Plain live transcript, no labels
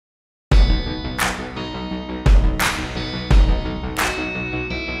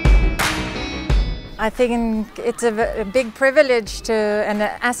I think it's a big privilege and an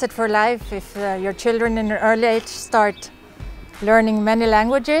asset for life if your children in an early age start learning many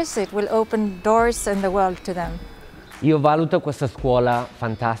languages. It will open doors in the world to them. Io valuto questa scuola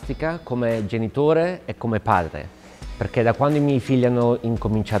fantastica come genitore e come padre, perché da quando i miei figli hanno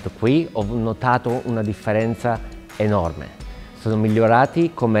incominciato qui ho notato una differenza enorme. Sono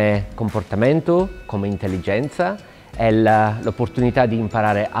migliorati come comportamento, come intelligenza e l'opportunità di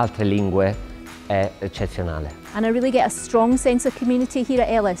imparare altre lingue è eccezionale. And I really get a strong sense of community here at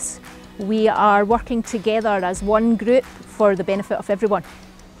ELIS. We are working together as one group for the benefit of everyone.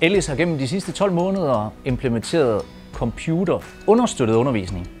 ELIS har gennem de sidste 12 måneder implementeret computerunderstøttet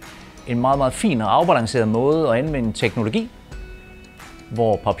undervisning. En meget fin og afbalanceret måde at anvende teknologi,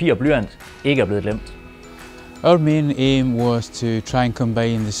 hvor papir og blyant ikke er blevet glemt. Our main aim was to try and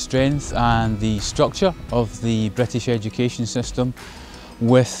combine the strength and the structure of the British education system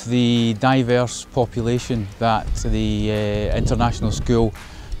with the diverse population that the international school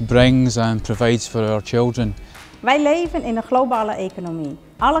brings and provides for our children. Wij leven in een globale economie.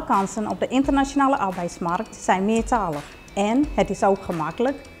 Alle kansen op de internationale arbeidsmarkt zijn meertalig. En het is ook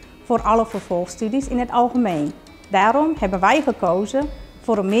gemakkelijk voor alle vervolgstudies in het algemeen. Daarom hebben wij gekozen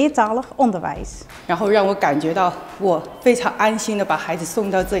voor een meertalig onderwijs. 然后让我感觉到我非常安心的把孩子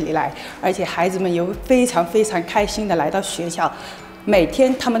送到这里来，而且孩子们也非常开心的来到学校。每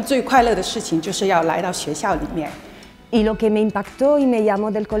天他们最快乐的事情就是要来到学校里面。 Y lo que me impactó y me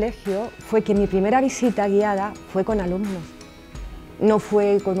llamó del colegio fue que mi primera visita guiada fue con alumnos, no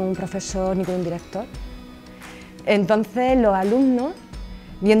fue con un profesor ni con un director. Entonces los alumnos,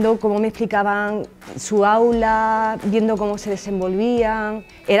 viendo cómo me explicaban su aula, viendo cómo se desenvolvían,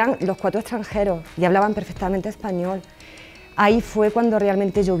 eran los 4 extranjeros y hablaban perfectamente español. Ahí fue cuando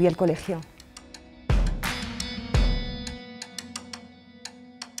realmente yo vi el colegio.